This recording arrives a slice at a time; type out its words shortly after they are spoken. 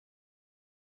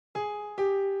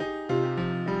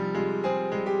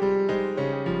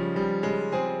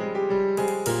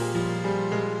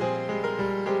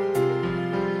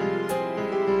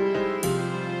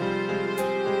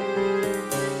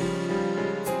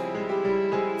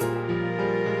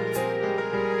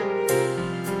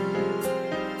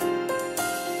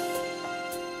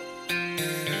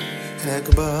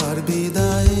একবার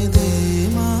বিদায় দে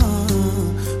মা,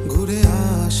 ঘুরে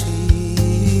আসি।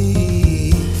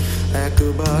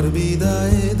 একবার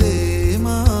বিদায় দে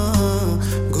মা,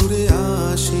 ঘুরে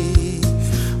আসি।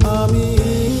 আমি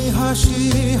হাসি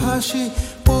হাসি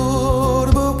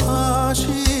পড়ব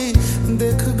ফাঁসি,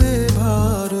 দেখবে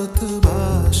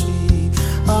ভারতবাসী।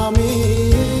 আমি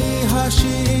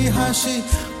হাসি হাসি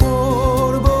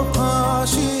পড়ব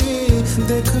ফাঁসি,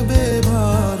 দেখবে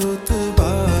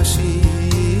ভারতবাসী।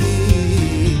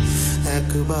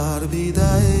 একবার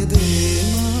বিদায় দে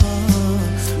মা,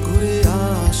 ঘুরে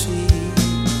আসি।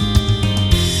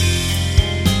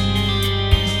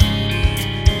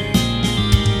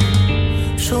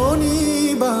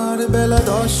 শনিবার বেলা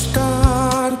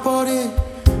 10টার পরে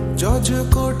জজ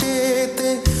কোর্টেতে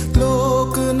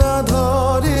লোক না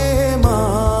ধরে মা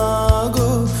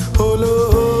গো। হলো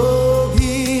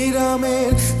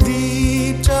অভিরামের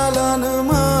দ্বীপ চালান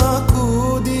মা,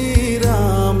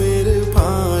 ক্ষুদিরামের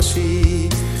ফাঁসি।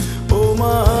 ও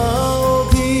মা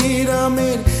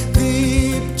অভিরামের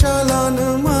দ্বীপ চালান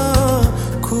মা,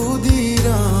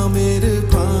 ক্ষুদিরামের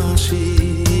ফাঁসি।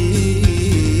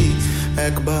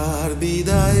 একবার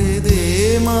বিদায় দে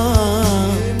মা,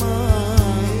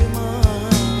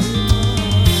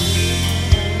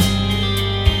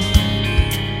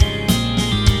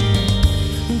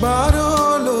 বারো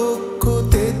লক্ষ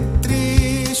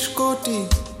 33 কোটি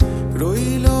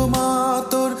রইল মা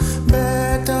তোর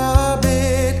বেটা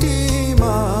বেটি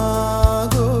মা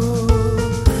গো।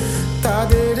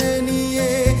 তাদের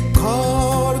নিয়ে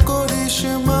ঘর করিস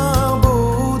মা,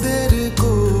 বউদের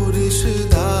করিস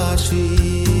দাসী।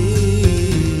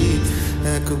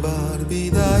 একবার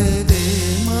বিদায় দে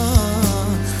মা,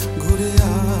 ঘুরে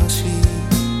আসি।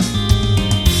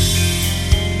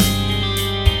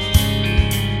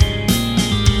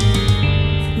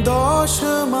 10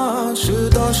 মাস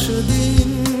 10 দিন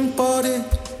পরে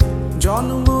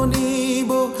জন্ম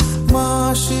নিব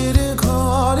মাসির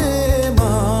ঘরে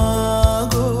মা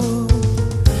গো।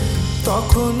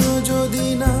 তখন যদি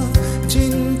না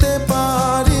চিনতে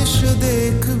পারিস,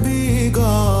 দেখবি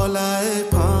গলায়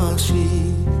ফাঁসি।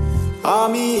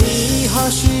 আমি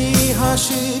হাসি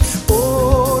হাসি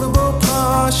পড়ব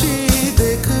ফাঁসি,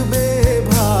 দেখবে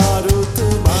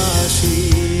ভারতবাসী।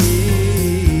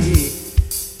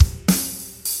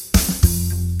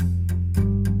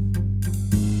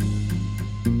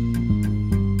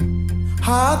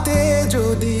 হাতে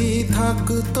যদি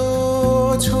থাকতো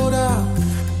ছোরা,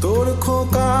 তোর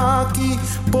খোকা কি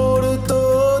পড়তো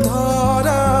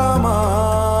ধরা মা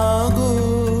গো।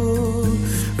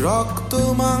 রক্ত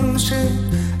মাংসে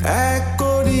এক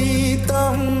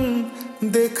করিতাম,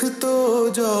 দেখতো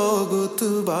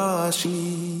জগৎবাসী।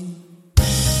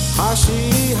 হাসি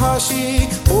হাসি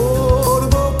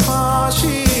পড়ব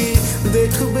ফাঁসি,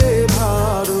 দেখবে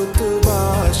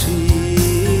ভারতবাসী।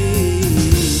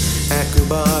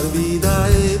 একবার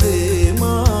বিদায়